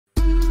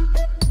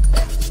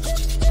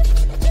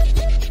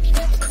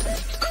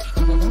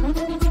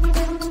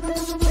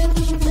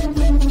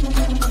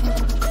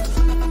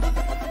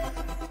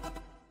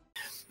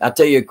I'll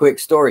tell you a quick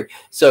story.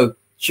 So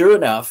sure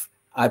enough,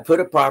 I put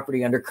a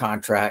property under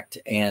contract,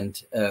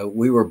 and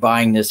we were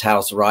buying this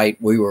house right.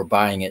 We were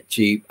buying it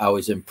cheap. I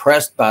was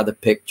impressed by the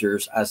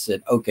pictures. I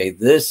said, okay,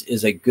 this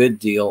is a good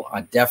deal.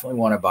 I definitely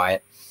want to buy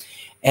it.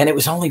 And it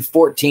was only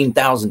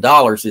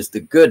 $14,000 is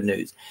the good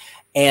news.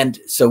 And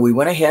so we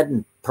went ahead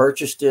and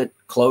purchased it,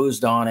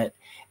 closed on it.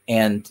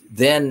 And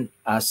then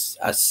I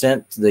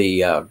sent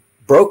the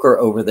broker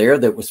over there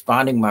that was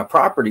finding my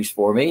properties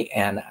for me.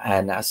 And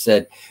I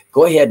said,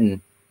 go ahead and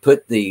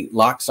put the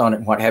locks on it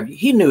and what have you.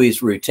 He knew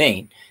his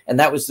routine, and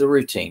that was the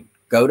routine.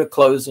 Go to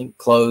closing,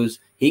 close.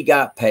 He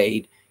got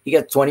paid. He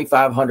got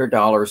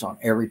 $2,500 on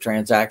every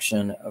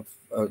transaction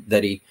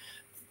that he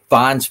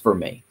finds for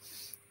me.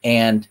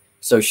 And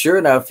so sure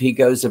enough, he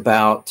goes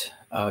about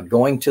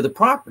going to the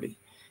property,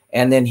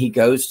 and then he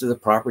goes to the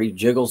property,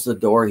 jiggles the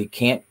door. He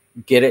can't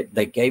get it.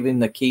 They gave him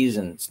the keys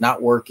and it's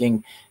not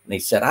working. And he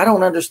said, I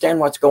don't understand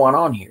what's going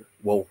on here.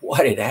 Well,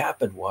 what had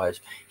happened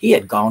was he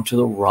had gone to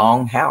the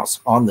wrong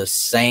house on the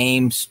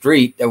same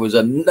street. There was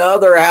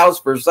another house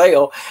for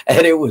sale,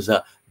 and it was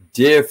a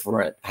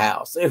different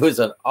house. It was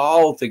an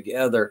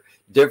altogether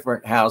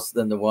different house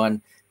than the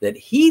one that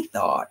he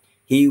thought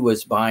he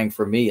was buying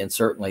for me, and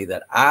certainly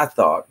that I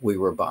thought we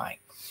were buying.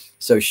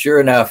 So sure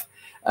enough,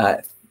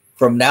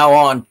 from now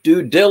on,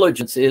 due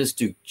diligence is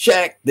to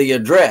check the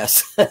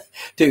address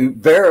to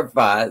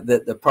verify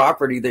that the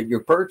property that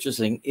you're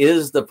purchasing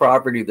is the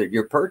property that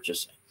you're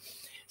purchasing.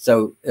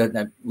 So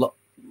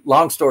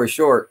long story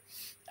short,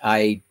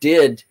 I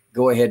did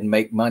go ahead and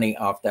make money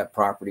off that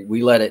property.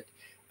 We let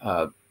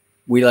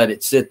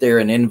it sit there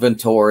in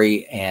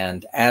inventory.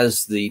 And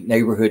as the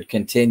neighborhood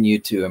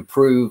continued to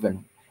improve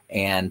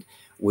and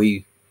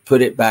we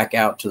put it back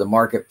out to the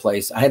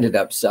marketplace, I ended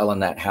up selling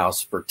that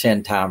house for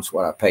 10 times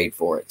what I paid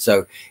for it.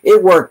 So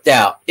it worked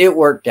out. It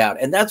worked out.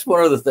 And that's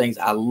one of the things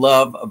I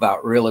love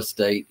about real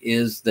estate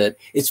is that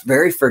it's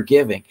very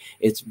forgiving.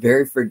 It's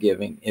very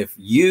forgiving. If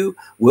you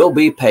will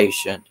be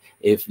patient,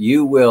 if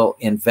you will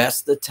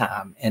invest the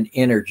time and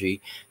energy,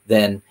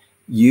 then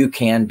you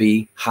can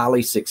be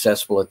highly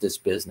successful at this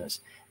business.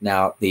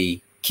 Now,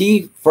 the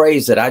key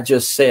phrase that I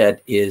just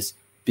said is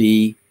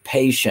be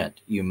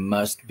patient. You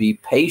must be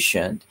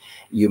patient.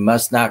 You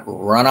must not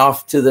run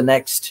off to the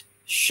next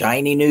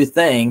shiny new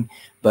thing,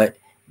 but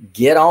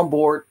get on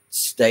board,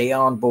 stay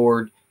on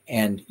board,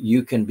 and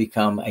you can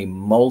become a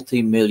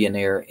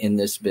multimillionaire in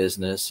this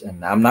business.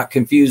 And I'm not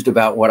confused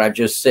about what I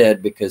just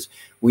said, because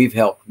we've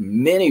helped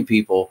many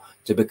people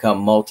to become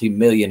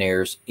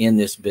multimillionaires in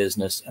this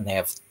business, and they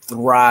have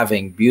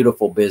thriving,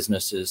 beautiful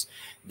businesses.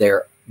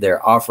 They're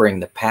offering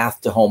the path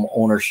to home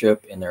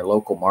ownership in their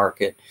local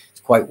market.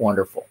 It's quite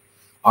wonderful.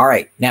 All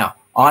right, now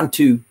on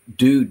to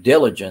due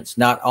diligence.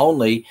 Not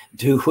only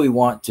do we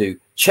want to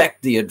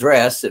check the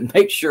address and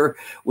make sure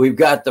we've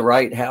got the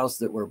right house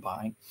that we're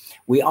buying,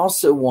 we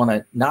also want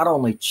to not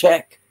only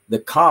check the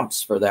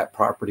comps for that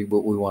property,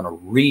 but we want to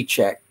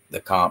recheck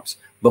the comps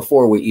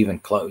before we even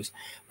close,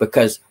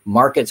 because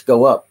markets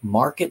go up,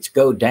 markets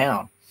go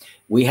down.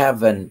 We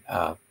have an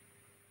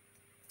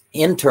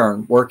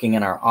intern working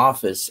in our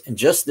office, and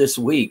just this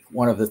week,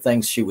 one of the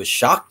things she was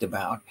shocked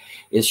about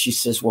is she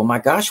says, well, my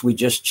gosh, we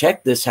just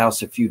checked this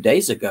house a few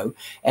days ago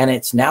and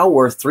it's now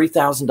worth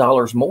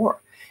 $3,000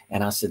 more.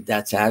 And I said,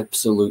 that's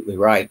absolutely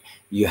right.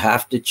 You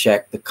have to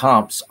check the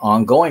comps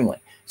ongoingly.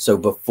 So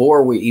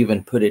before we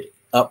even put it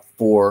up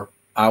for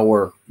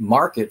our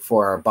market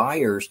for our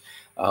buyers,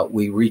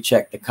 we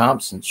recheck the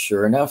comps, and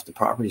sure enough, the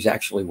property is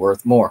actually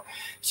worth more.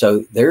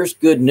 So there's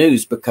good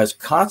news, because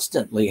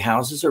constantly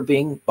houses are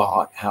being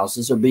bought,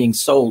 houses are being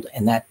sold,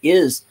 and that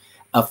is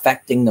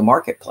affecting the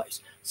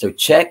marketplace. So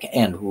check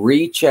and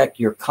recheck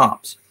your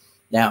comps.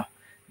 Now,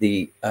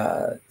 the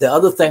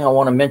other thing I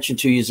want to mention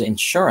to you is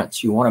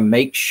insurance. You want to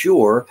make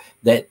sure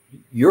that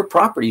your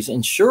property is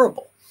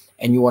insurable,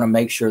 and you want to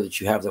make sure that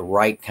you have the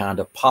right kind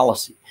of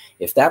policy.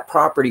 If that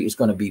property is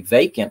going to be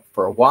vacant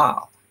for a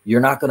while, you're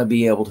not going to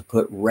be able to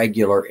put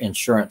regular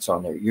insurance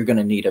on there. You're going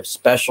to need a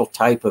special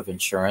type of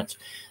insurance,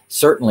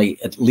 certainly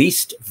at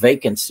least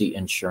vacancy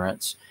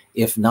insurance,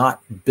 if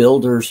not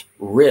builder's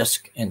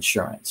risk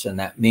insurance. And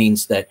that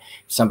means that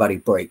if somebody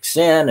breaks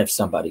in, if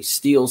somebody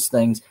steals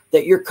things,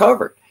 that you're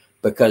covered,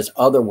 because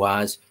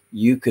otherwise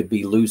you could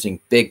be losing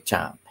big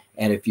time.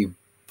 And if you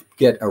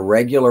get a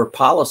regular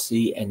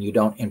policy and you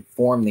don't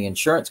inform the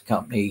insurance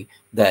company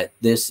that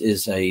this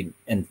is a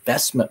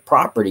investment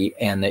property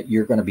and that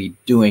you're going to be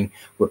doing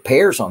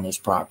repairs on this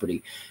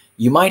property,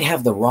 you might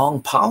have the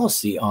wrong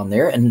policy on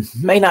there and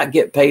may not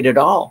get paid at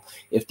all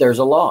if there's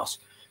a loss.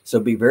 So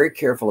be very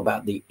careful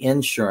about the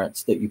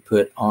insurance that you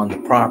put on the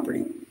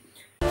property.